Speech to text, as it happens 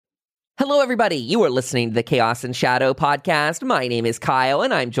Hello, everybody. You are listening to the Chaos and Shadow podcast. My name is Kyle,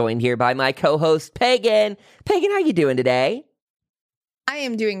 and I'm joined here by my co-host, Pagan. Pagan, how you doing today? I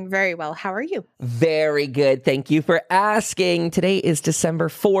am doing very well. How are you? Very good. Thank you for asking. Today is December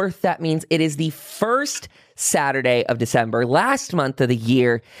 4th. That means it is the first Saturday of December, last month of the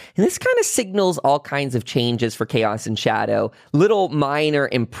year. And this kind of signals all kinds of changes for Chaos and Shadow. Little minor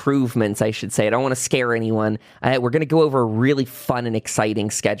improvements, I should say. I don't want to scare anyone. We're going to go over a really fun and exciting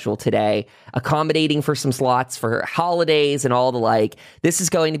schedule today, accommodating for some slots for holidays and all the like. This is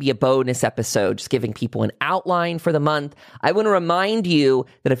going to be a bonus episode, just giving people an outline for the month. I want to remind you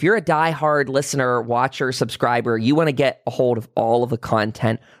that if you're a diehard listener, watcher, subscriber, you want to get a hold of all of the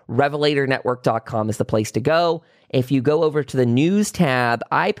content, RevelatorNetwork.com is the place to go. If you go over to the news tab,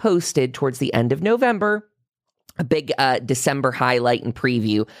 I posted towards the end of November a big December highlight and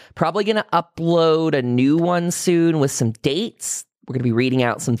preview. Probably going to upload a new one soon with some dates. We're going to be reading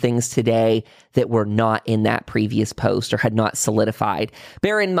out some things today that were not in that previous post or had not solidified.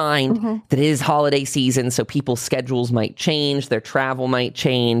 Bear in mind that it is holiday season, so people's schedules might change, their travel might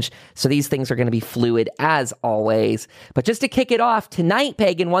change. So these things are going to be fluid as always. But just to kick it off tonight,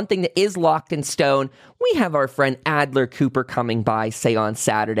 Pagan, one thing that is locked in stone, we have our friend Adler Cooper coming by, say on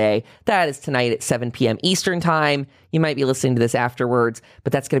Saturday. That is tonight at 7 p.m. Eastern time. You might be listening to this afterwards,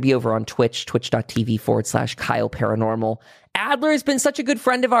 but that's going to be over on Twitch, twitch.tv/Kyle Paranormal. Adler has been such a good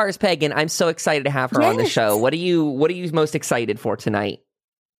friend of ours, Pagan. I'm so excited to have her on the show. What are you most excited for tonight?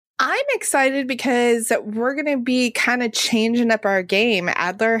 I'm excited because we're going to be kind of changing up our game.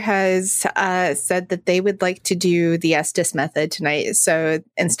 Adler has said that they would like to do the Estes method tonight. So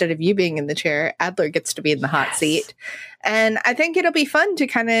instead of you being in the chair, Adler gets to be in the hot seat. And I think it'll be fun to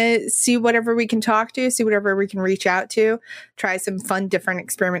kind of see whatever we can talk to, see whatever we can reach out to, try some fun, different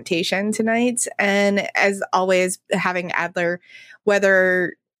experimentation tonight. And as always, having Adler,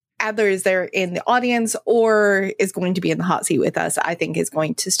 whether Adler is there in the audience or is going to be in the hot seat with us, I think is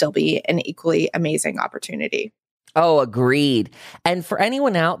going to still be an equally amazing opportunity. Oh, agreed. And for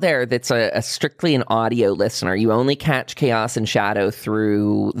anyone out there that's a strictly an audio listener, you only catch Chaos and Shadow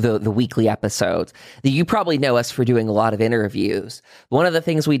through the weekly episodes. You probably know us for doing a lot of interviews. One of the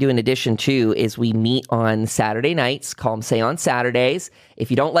things we do in addition to is we meet on Saturday nights, call them Seance Saturdays. If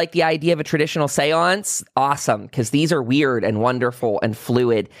you don't like the idea of a traditional seance, awesome, because these are weird and wonderful and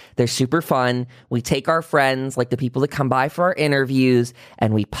fluid. They're super fun. We take our friends, like the people that come by for our interviews,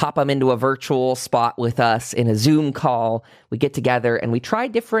 and we pop them into a virtual spot with us in a Zoom call. We get together and we try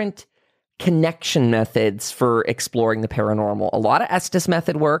different connection methods for exploring the paranormal. A lot of Estes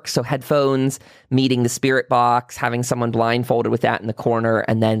method work, so headphones, meeting the spirit box, having someone blindfolded with that in the corner,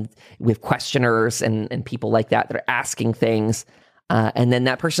 and then we have questioners and people like that are asking things. And then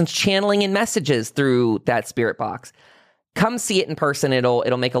that person's channeling in messages through that spirit box. Come see it in person.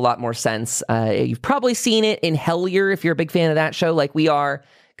 It'll make a lot more sense. You've probably seen it in Hellier if you're a big fan of that show like we are.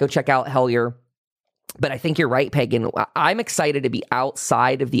 Go check out Hellier. But I think you're right, Pagan. I'm excited to be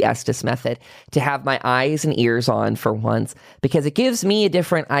outside of the Estes method, to have my eyes and ears on for once, because it gives me a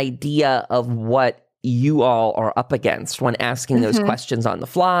different idea of what you all are up against when asking those questions on the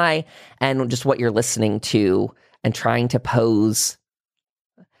fly, and just what you're listening to and trying to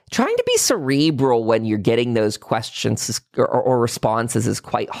be cerebral when you're getting those questions or responses is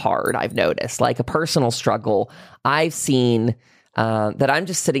quite hard, I've noticed. Like a personal struggle I've seen that I'm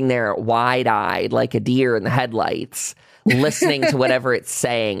just sitting there wide-eyed like a deer in the headlights, listening to whatever it's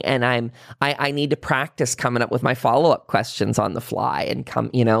saying. And I need to practice coming up with my follow-up questions on the fly and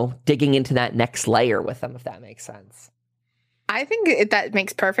digging into that next layer with them, if that makes sense. I think that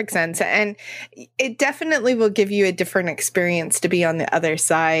makes perfect sense. And it definitely will give you a different experience to be on the other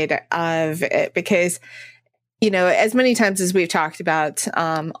side of it, because, as many times as we've talked about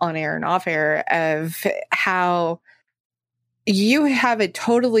on air and off air, of how you have a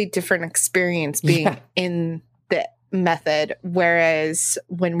totally different experience being in the method. Whereas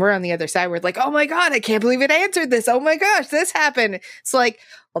when we're on the other side, we're like, oh my God, I can't believe it answered this. Oh my gosh, this happened. It's like,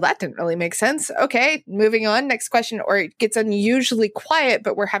 well, that didn't really make sense. Okay, moving on. Next question. Or it gets unusually quiet,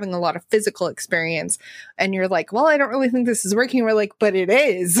 but we're having a lot of physical experience. And you're like, well, I don't really think this is working. We're like, but it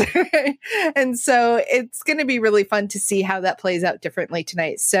is. And so it's going to be really fun to see how that plays out differently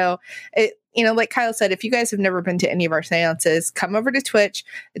tonight. So like Kyle said, if you guys have never been to any of our seances, come over to Twitch.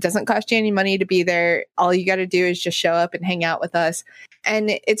 It doesn't cost you any money to be there. All you got to do is just show up and hang out with us.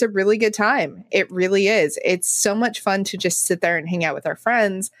 And it's a really good time. It really is. It's so much fun to just sit there and hang out with our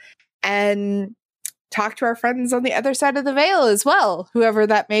friends and talk to our friends on the other side of the veil as well, whoever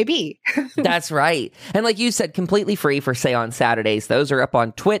that may be. That's right. And like you said, completely free for Seance Saturdays. Those are up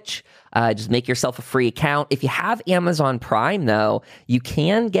on Twitch. Just make yourself a free account. If you have Amazon Prime, though, you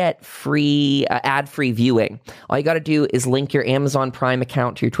can get free ad-free viewing. All you got to do is link your Amazon Prime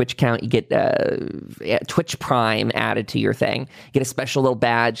account to your Twitch account. You get Twitch Prime added to your thing. You get a special little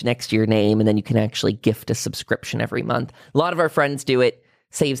badge next to your name, and then you can actually gift a subscription every month. A lot of our friends do it.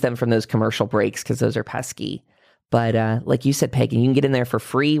 Saves them from those commercial breaks because those are pesky. But like you said, Peggy, you can get in there for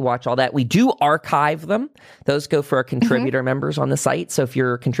free, watch all that. We do archive them. Those go for our contributor members on the site. So if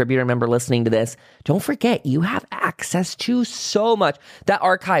you're a contributor member listening to this, don't forget you have access to so much. That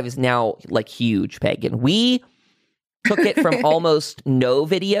archive is now like huge, Peg. And we took it from almost no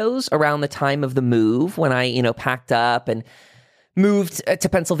videos around the time of the move when I, packed up and moved to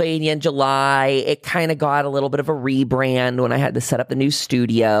Pennsylvania in July. It kind of got a little bit of a rebrand when I had to set up the new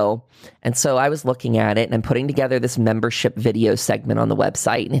studio. And so I was looking at it and I'm putting together this membership video segment on the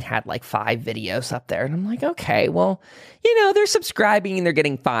website, and it had like 5 videos up there. And I'm like, okay, well, they're subscribing and they're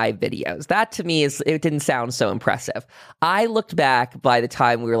getting 5 videos. That to me it didn't sound so impressive. I looked back by the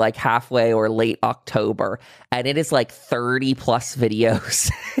time we were like halfway or late October, and it is like 30 plus videos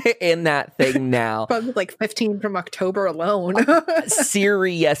in that thing now. Probably like 15 from October alone.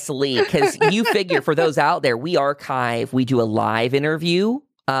 Seriously, because you figure for those out there, we do a live interview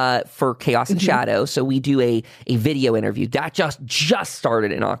for Chaos and Shadow. So we do a video interview that just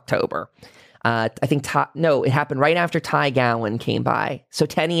started in October. I think it happened right after Ty Gowan came by. So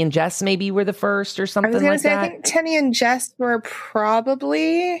Tenny and Jess maybe were the first or something like that. I think Tenny and Jess were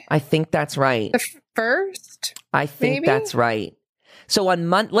probably. I think that's right. The first. I think that's right. So on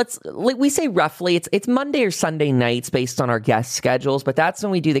we say roughly it's Monday or Sunday nights based on our guest schedules, but that's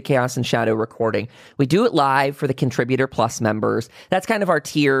when we do the Chaos and Shadow recording. We do it live for the Contributor Plus members. That's kind of our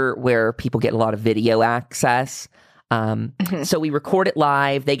tier where people get a lot of video access. So we record it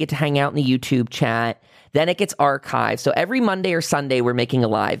live. They get to hang out in the YouTube chat. Then it gets archived. So every Monday or Sunday, we're making a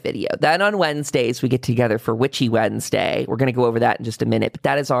live video. Then on Wednesdays, we get together for Witchy Wednesday. We're going to go over that in just a minute. But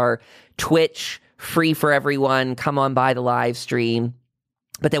that is our Twitch, free for everyone. Come on by the live stream.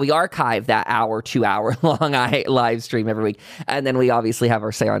 But then we archive that 2-hour long live stream every week. And then we obviously have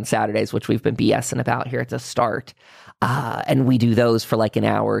our Say on Saturdays, which we've been BSing about here at the start. And we do those for like an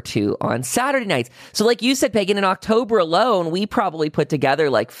hour or two on Saturday nights. So like you said, Pagan, in October alone, we probably put together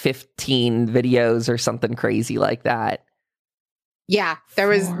like 15 videos or something crazy like that. Yeah, there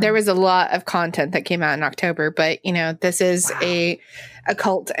was a lot of content that came out in October, but this is a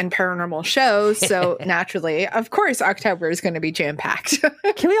occult and paranormal show, so naturally, of course, October is going to be jam-packed.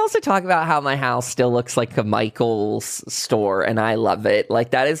 Can we also talk about how my house still looks like a Michael's store, and I love it.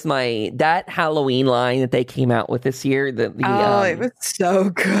 Like that is that Halloween line that they came out with this year. It was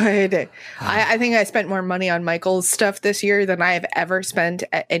so good. I think I spent more money on Michael's stuff this year than I have ever spent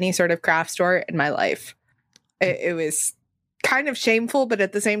at any sort of craft store in my life. It was kind of shameful, but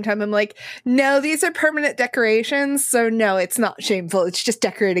at the same time I'm like, no, these are permanent decorations, so no, it's not shameful, it's just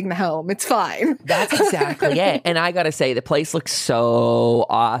decorating the home, it's fine. That's exactly it. And I gotta say, the place looks so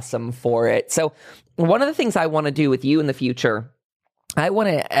awesome for it. So one of the things I want to do with you in the future, I want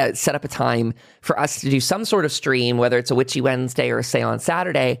to set up a time for us to do some sort of stream, whether it's a Witchy Wednesday or a Seance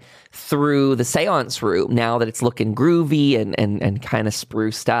Saturday, through the Seance room, now that it's looking groovy and kind of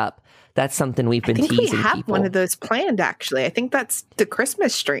spruced up. That's something we've been teasing people. We have one of those planned, actually. I think that's the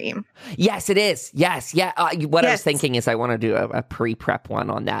Christmas stream. Yes, it is. Yes. Yeah. I was thinking is I want to do a pre-prep one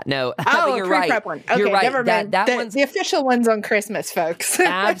on that. No, you're right. Pre-prep one. Okay, you're right. Never mind. That one's the official one's on Christmas, folks.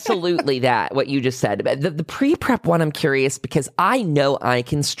 Absolutely that, what you just said. The pre-prep one, I'm curious because I know I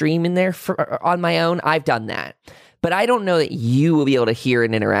can stream in there on my own. I've done that. But I don't know that you will be able to hear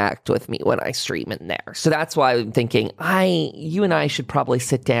and interact with me when I stream in there. So that's why I'm thinking you and I should probably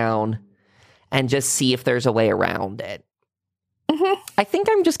sit down and just see if there's a way around it. Mm-hmm. I think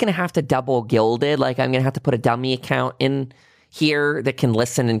I'm just going to have to double Gilded. Like I'm going to have to put a dummy account in here that can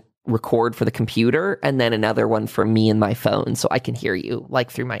listen and record for the computer, and then another one for me and my phone so I can hear you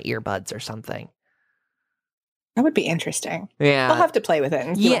like through my earbuds or something. That would be interesting. Yeah. We'll have to play with it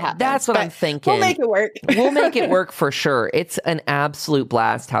and see what happens. That's what I'm thinking. We'll make it work. We'll make it work for sure. It's an absolute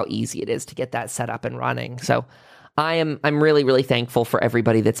blast how easy it is to get that set up and running. So I'm really, really thankful for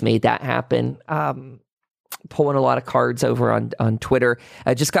everybody that's made that happen. Pulling a lot of cards over on Twitter.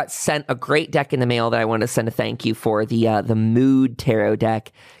 I just got sent a great deck in the mail that I want to send a thank you for, the Mood Tarot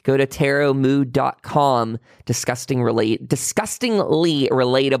deck. Go to tarotmood.com, disgustingly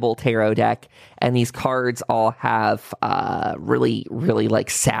relatable tarot deck, and these cards all have really, really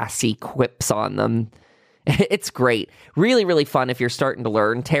like sassy quips on them. It's great. Really, really fun if you're starting to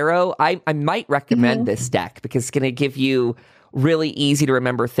learn tarot. I might recommend this deck because it's going to give you really easy to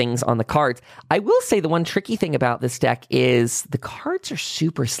remember things on the cards. I will say the one tricky thing about this deck is the cards are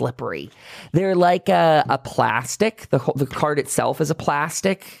super slippery. They're like a plastic. The card itself is a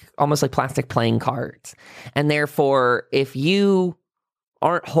plastic, almost like plastic playing cards. And therefore, if you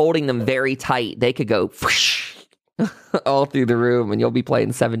aren't holding them very tight, they could go whoosh, all through the room and you'll be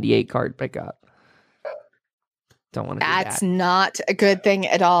playing 78 card pickup. Don't want to do that. That's not a good thing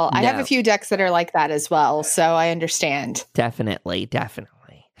at all. I have a few decks that are like that as well, so I understand. Definitely.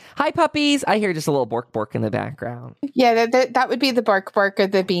 Hi, puppies. I hear just a little bork in the background. Yeah, that would be the bark or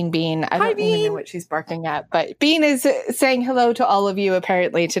the Bean. I don't even know what she's barking at, but Bean is saying hello to all of you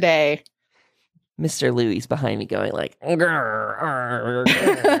apparently today. Mr. Louie's behind me going like,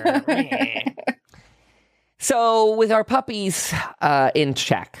 So with our puppies in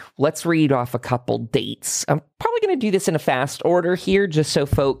check, let's read off a couple dates. I'm probably going to do this in a fast order here just so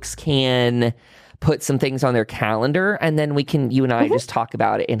folks can put some things on their calendar, and then you and I just talk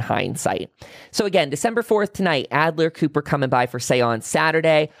about it in hindsight. So again, December 4th tonight, Adler Cooper coming by for Seance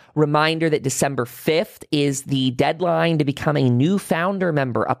Saturday. Reminder that December 5th is the deadline to become a new founder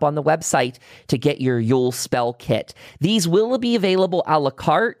member up on the website to get your Yule spell kit. These will be available a la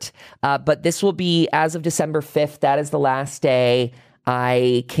carte, but this will be as of December 5th. That is the last day.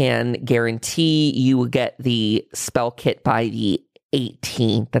 I can guarantee you will get the spell kit by the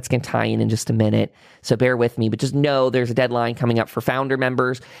 18th. That's going to tie in just a minute. So bear with me, but just know there's a deadline coming up for founder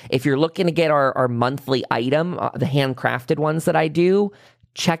members. If you're looking to get our monthly item, the handcrafted ones that I do,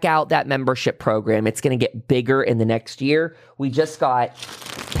 check out that membership program. It's going to get bigger in the next year. We just got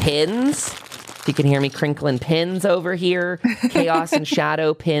pins. If you can hear me crinkling pins over here. Chaos and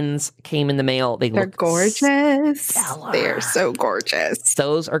Shadow pins came in the mail. They're gorgeous. Stellar. They are so gorgeous.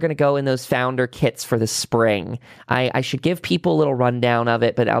 Those are going to go in those founder kits for the spring. I should give people a little rundown of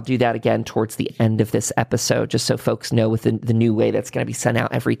it, but I'll do that again towards the end of this episode, just so folks know with the new way that's going to be sent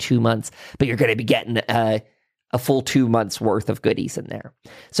out every 2 months. But you're going to be getting a full 2 months worth of goodies in there.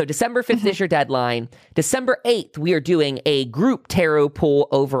 So December 5th is your deadline. December 8th, we are doing a group tarot pool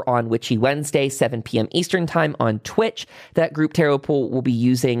over on Witchy Wednesday, 7 p.m. Eastern time on Twitch. That group tarot pool will be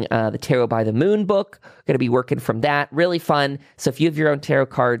using the Tarot by the Moon book. Going to be working from that. Really fun. So if you have your own tarot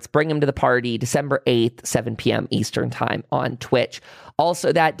cards, bring them to the party. December 8th, 7 p.m. Eastern time on Twitch.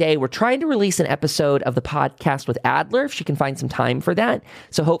 Also that day, we're trying to release an episode of the podcast with Adler, if she can find some time for that.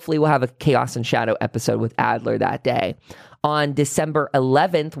 So hopefully we'll have a Chaos and Shadow episode with Adler that day. On December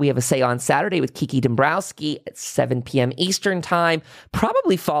 11th, we have a Seance Saturday with Kiki Dombrowski at 7 p.m. Eastern time,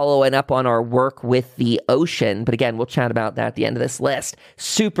 probably following up on our work with the ocean. But again, we'll chat about that at the end of this list.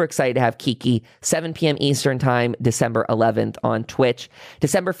 Super excited to have Kiki, 7 p.m. Eastern time, December 11th on Twitch.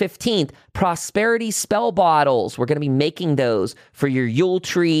 December 15th, Prosperity Spell Bottles. We're going to be making those for your Yule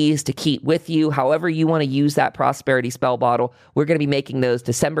trees to keep with you. However you want to use that Prosperity Spell Bottle, we're going to be making those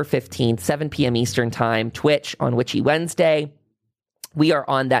December 15th, 7 p.m. Eastern time, Twitch on Witchy Wednesday. We are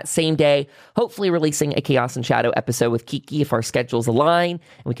on that same day, hopefully releasing a Chaos and Shadow episode with Kiki if our schedules align,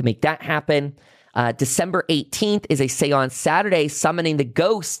 and we can make that happen. December 18th is a Seance Saturday summoning the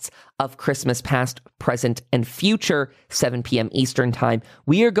ghosts of Christmas past, present, and future, 7 p.m. Eastern time.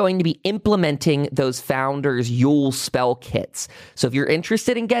 We are going to be implementing those Founders Yule spell kits. So if you're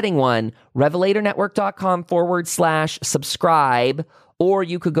interested in getting one, revelatornetwork.com/subscribe, or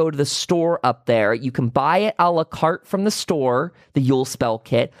you could go to the store up there. You can buy it a la carte from the store, the Yule spell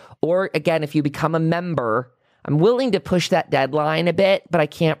kit. Or again, if you become a member, I'm willing to push that deadline a bit, but I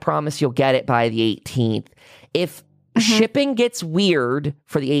can't promise you'll get it by the 18th. If shipping gets weird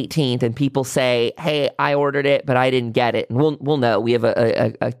for the 18th and people say, hey, I ordered it, but I didn't get it, and we'll know. We have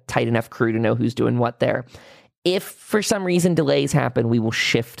a tight enough crew to know who's doing what there. If for some reason delays happen, we will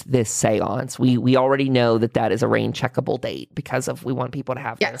shift this seance. We already know that is a rain checkable date because we want people to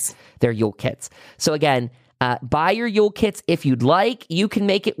have their Yule kits. So again, buy your Yule kits if you'd like. You can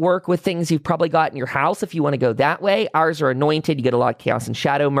make it work with things you've probably got in your house if you want to go that way. Ours are anointed. You get a lot of Chaos and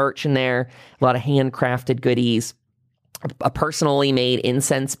Shadow merch in there, a lot of handcrafted goodies, a personally made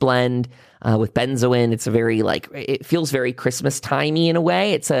incense blend with benzoin. It's it feels very Christmas-timey in a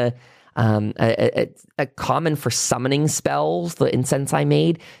way. It's a common for summoning spells, the incense I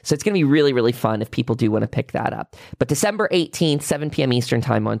made. So it's going to be really, really fun if people do want to pick that up. But December 18th, 7 p.m. Eastern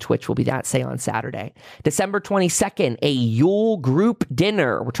time on Twitch will be that Seance Saturday. December 22nd, a Yule group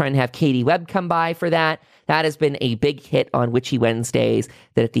dinner. We're trying to have Katie Webb come by for that. That has been a big hit on Witchy Wednesdays,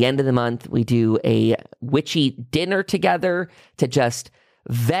 that at the end of the month, we do a witchy dinner together to just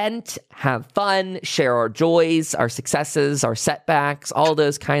vent, have fun, share our joys, our successes, our setbacks, all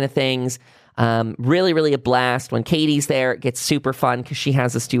those kind of things. Really, really a blast. When Katie's there, it gets super fun because she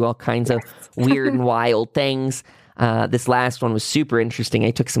has us do all kinds of weird and wild things. This last one was super interesting.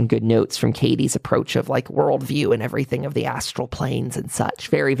 I took some good notes from Katie's approach of like worldview and everything of the astral planes and such.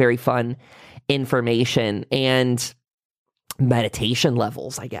 Very, very fun information and meditation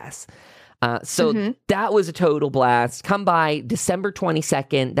levels, I guess. So that was a total blast. Come by December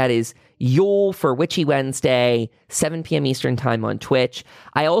 22nd. That is Yule for Witchy Wednesday, 7 p.m. Eastern time on Twitch.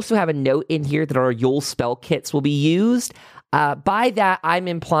 I also have a note in here that our Yule spell kits will be used. By that, I'm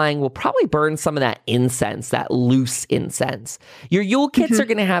implying we'll probably burn some of that incense, that loose incense. Your Yule kits are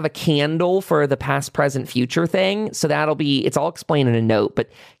going to have a candle for the past, present, future thing. So it's all explained in a note,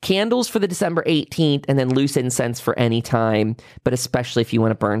 but candles for the December 18th and then loose incense for any time, but especially if you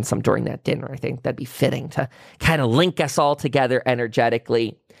want to burn some during that dinner. I think that'd be fitting to kind of link us all together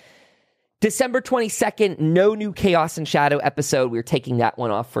energetically. December 22nd, no new Chaos and Shadow episode. We're taking that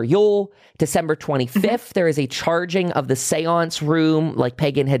one off for Yule. December 25th, there is a charging of the seance room, like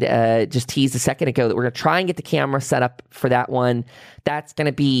Pagan had just teased a second ago, that we're going to try and get the camera set up for that one. That's going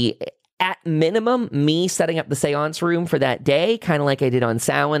to be, at minimum, me setting up the seance room for that day, kind of like I did on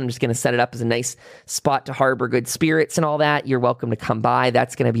Samhain. I'm just going to set it up as a nice spot to harbor good spirits and all that. You're welcome to come by.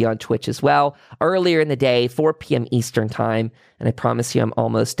 That's going to be on Twitch as well. Earlier in the day, 4 p.m. Eastern time. And I promise you I'm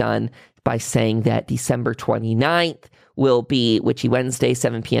almost done by saying that December 29th will be Witchy Wednesday,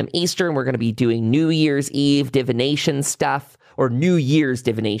 7 p.m. Eastern. We're going to be doing New Year's Eve divination stuff, or New Year's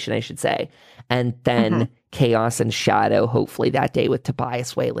divination, I should say. And then Chaos and Shadow, hopefully that day, with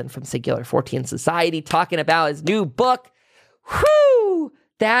Tobias Whalen from Singular Fortean Society talking about his new book. Whew!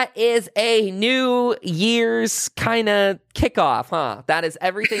 That is a New Year's kind of kickoff, huh? That is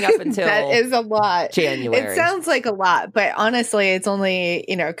everything up until that is a lot. January. It sounds like a lot, but honestly, it's only,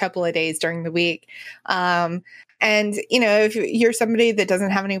 a couple of days during the week. And, if you're somebody that doesn't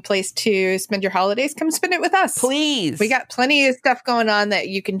have any place to spend your holidays, come spend it with us. Please. We got plenty of stuff going on that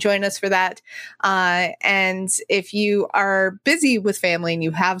you can join us for that. And if you are busy with family and you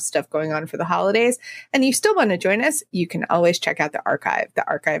have stuff going on for the holidays and you still want to join us, you can always check out the archive. The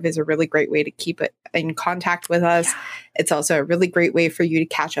archive is a really great way to keep it in contact with us. Yeah. It's also a really great way for you to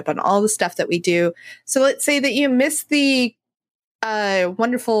catch up on all the stuff that we do. So let's say that you missed the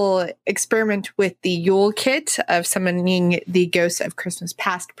wonderful experiment with the Yule kit of summoning the ghosts of Christmas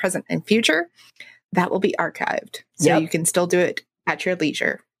past, present, and future. That will be archived. So you can still do it at your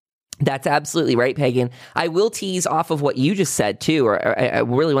leisure. That's absolutely right, Pagan. I will tease off of what you just said, too, or I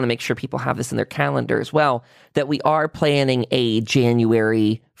really want to make sure people have this in their calendar as well, that we are planning a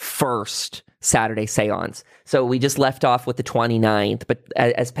January 1st Saturday seance. So we just left off with the 29th, but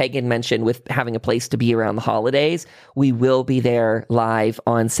as Pagan mentioned, with having a place to be around the holidays, we will be there live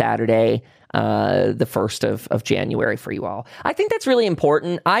on Saturday, the 1st of January for you all. I think that's really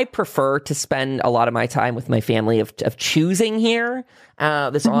important. I prefer to spend a lot of my time with my family of choosing here,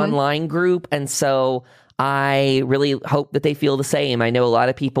 this online group. And so I really hope that they feel the same. I know a lot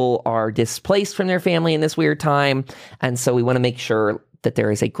of people are displaced from their family in this weird time. And so we want to make sure that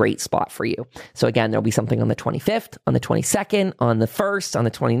there is a great spot for you. So again, there'll be something on the 25th, on the 22nd, on the 1st, on the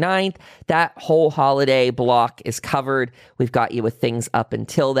 29th. That whole holiday block is covered. We've got you with things up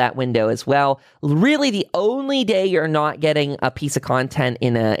until that window as well. Really, the only day you're not getting a piece of content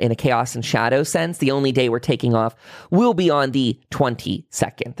in a Chaos and Shadow sense, the only day we're taking off will be on the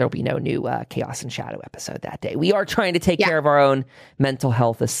 22nd. There'll be no new Chaos and Shadow episode that day. We are trying to take care of our own mental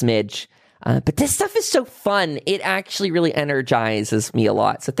health a smidge. But this stuff is so fun. It actually really energizes me a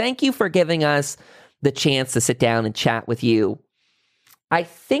lot. So thank you for giving us the chance to sit down and chat with you. I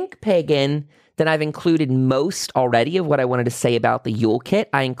think, Pagan, that I've included most already of what I wanted to say about the Yule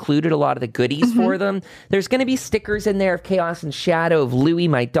kit. I included a lot of the goodies for them. There's going to be stickers in there of Chaos and Shadow, of Louie,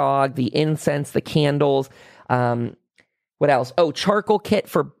 my dog, the incense, the candles. What else? Oh, charcoal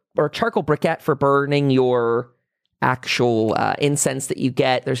briquette for burning your actual incense that you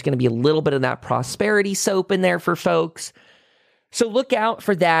get. There's going to be a little bit of that prosperity soap in there for folks. So look out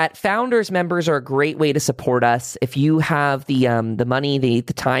for that. Founders members are a great way to support us. If you have the money, the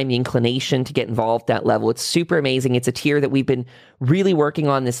time, the inclination to get involved at that level, it's super amazing. It's a tier that we've been really working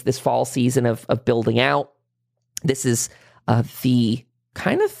on this fall season of building out. This is the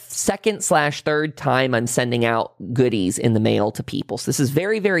kind of second/third time I'm sending out goodies in the mail to people. So this is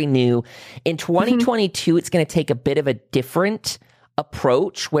very, very new. In 2022, it's going to take a bit of a different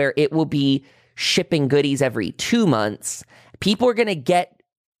approach where it will be shipping goodies every 2 months. People are going to get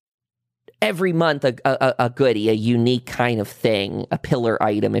every month a goodie, a unique kind of thing, a pillar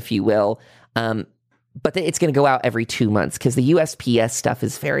item, if you will. But it's going to go out every 2 months because the USPS stuff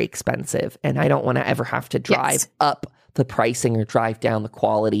is very expensive. And I don't want to ever have to drive up the pricing or drive down the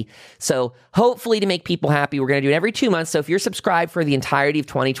quality. So hopefully to make people happy, we're going to do it every 2 months. So if you're subscribed for the entirety of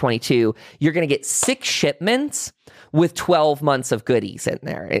 2022, you're going to get 6 shipments with 12 months of goodies in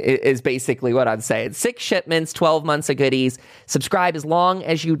there, is basically what I'm saying. 6 shipments, 12 months of goodies. Subscribe as long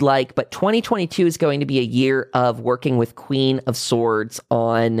as you'd like, but 2022 is going to be a year of working with Queen of Swords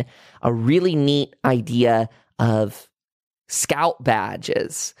on a really neat idea of scout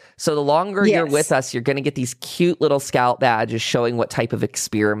badges. So the longer you're with us, you're going to get these cute little scout badges showing what type of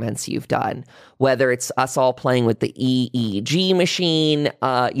experiments you've done. Whether it's us all playing with the EEG machine,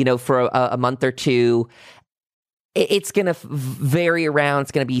 for a month or two. It's going to vary around.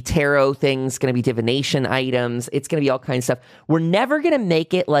 It's going to be tarot things, going to be divination items. It's going to be all kinds of stuff. We're never going to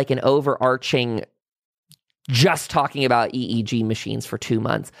make it like an overarching just talking about EEG machines for 2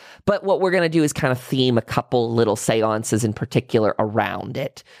 months. But what we're going to do is kind of theme a couple little seances in particular around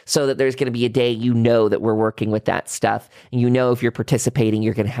it, so that there's going to be a day that we're working with that stuff. And if you're participating,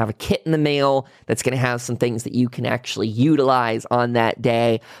 you're going to have a kit in the mail that's going to have some things that you can actually utilize on that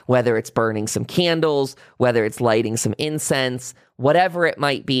day, whether it's burning some candles, whether it's lighting some incense, whatever it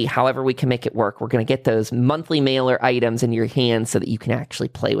might be, however we can make it work. We're going to get those monthly mailer items in your hands so that you can actually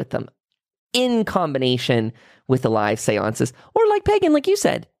play with them in combination with the live seances. Or like Pagan, like you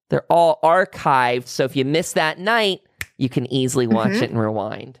said, they're all archived. So if you miss that night, you can easily watch it and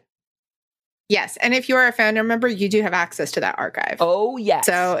rewind. Yes. And if you are a founder member, you do have access to that archive. Oh, yes.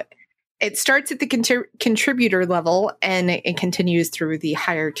 So it starts at the contributor level and it continues through the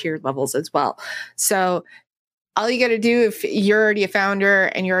higher tier levels as well. So all you got to do if you're already a founder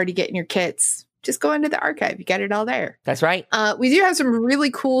and you're already getting your kits, just go into the archive. You got it all there. That's right. We do have some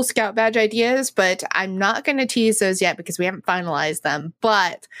really cool scout badge ideas, but I'm not going to tease those yet because we haven't finalized them.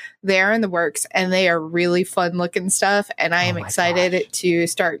 But they are in the works and they are really fun looking stuff. And I am excited to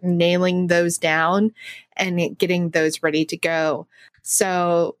start nailing those down and getting those ready to go.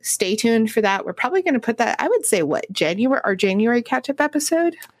 So stay tuned for that. We're probably going to put that, I would say, our January catch-up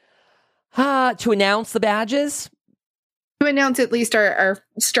episode? To announce the badges? To announce at least our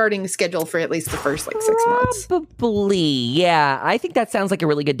starting schedule for at least the first 6 months. Probably, yeah. I think that sounds like a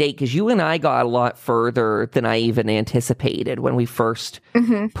really good date because you and I got a lot further than I even anticipated when we first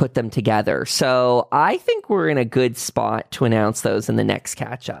put them together. So I think we're in a good spot to announce those in the next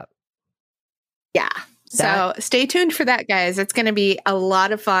catch-up. Yeah. So stay tuned for that, guys. It's going to be a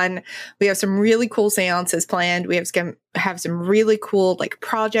lot of fun. We have some really cool seances planned. We have some really cool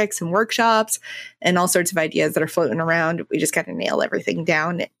projects and workshops and all sorts of ideas that are floating around. We just got to nail everything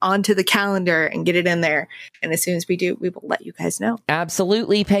down onto the calendar and get it in there. And as soon as we do, we will let you guys know.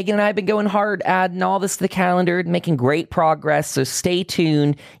 Absolutely. Pagan and I have been going hard, adding all this to the calendar, making great progress. So stay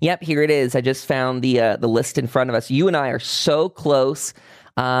tuned. Yep, here it is. I just found the list in front of us. You and I are so close.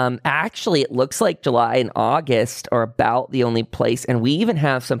 Actually, it looks like July and August are about the only place, and we even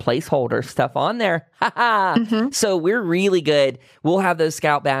have some placeholder stuff on there. So we're really good. We'll have those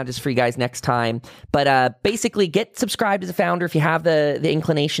scout badges for you guys next time. But basically, get subscribed as a founder if you have the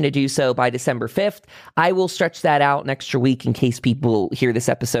inclination to do so by December 5th. I will stretch that out an extra week in case people hear this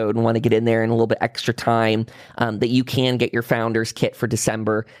episode and want to get in there in a little bit extra time, that you can get your founder's kit for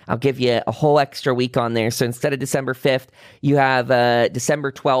December. I'll give you a whole extra week on there. So instead of December 5th, you have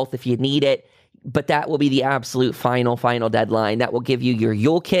December 12th if you need it. But that will be the absolute final deadline. That will give you your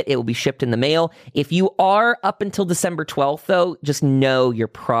Yule kit. It will be shipped in the mail. If you are up until December 12th, though, just know you're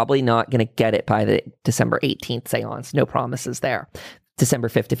probably not going to get it by the December 18th seance. No promises there. December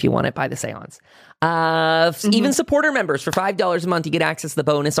 5th if you want it by the seance. Even supporter members for $5 a month, you get access to the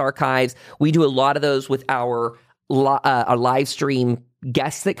bonus archives. We do a lot of those with our live stream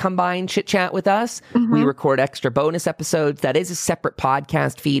guests that come by and chit chat with us. We record extra bonus episodes. That is a separate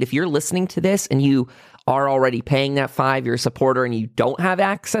podcast feed. If you're listening to this and you are already paying that $5, you're a supporter and you don't have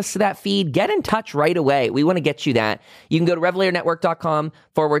access to that feed, get in touch right away. We want to get you that. You can go to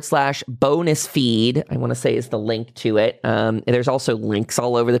revelatornetwork.com/bonus feed. I want to say is the link to it. There's also links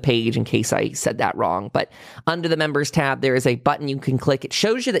all over the page in case I said that wrong. But under the members tab, there is a button you can click. It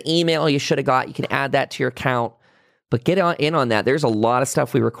shows you the email you should have got. You can add that to your account. But get in on that. There's a lot of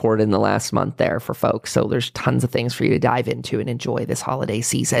stuff we recorded in the last month there for folks. So there's tons of things for you to dive into and enjoy this holiday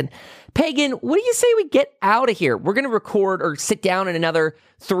season. Pagan, what do you say we get out of here? We're going to record or sit down in another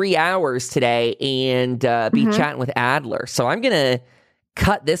 3 hours today and be chatting with Adler. So I'm going to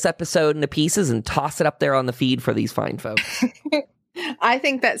cut this episode into pieces and toss it up there on the feed for these fine folks. I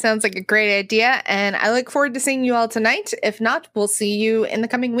think that sounds like a great idea, and I look forward to seeing you all tonight. If not, we'll see you in the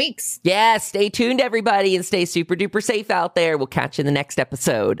coming weeks. Yeah, stay tuned, everybody, and stay super duper safe out there. We'll catch you in the next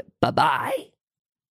episode. Bye-bye.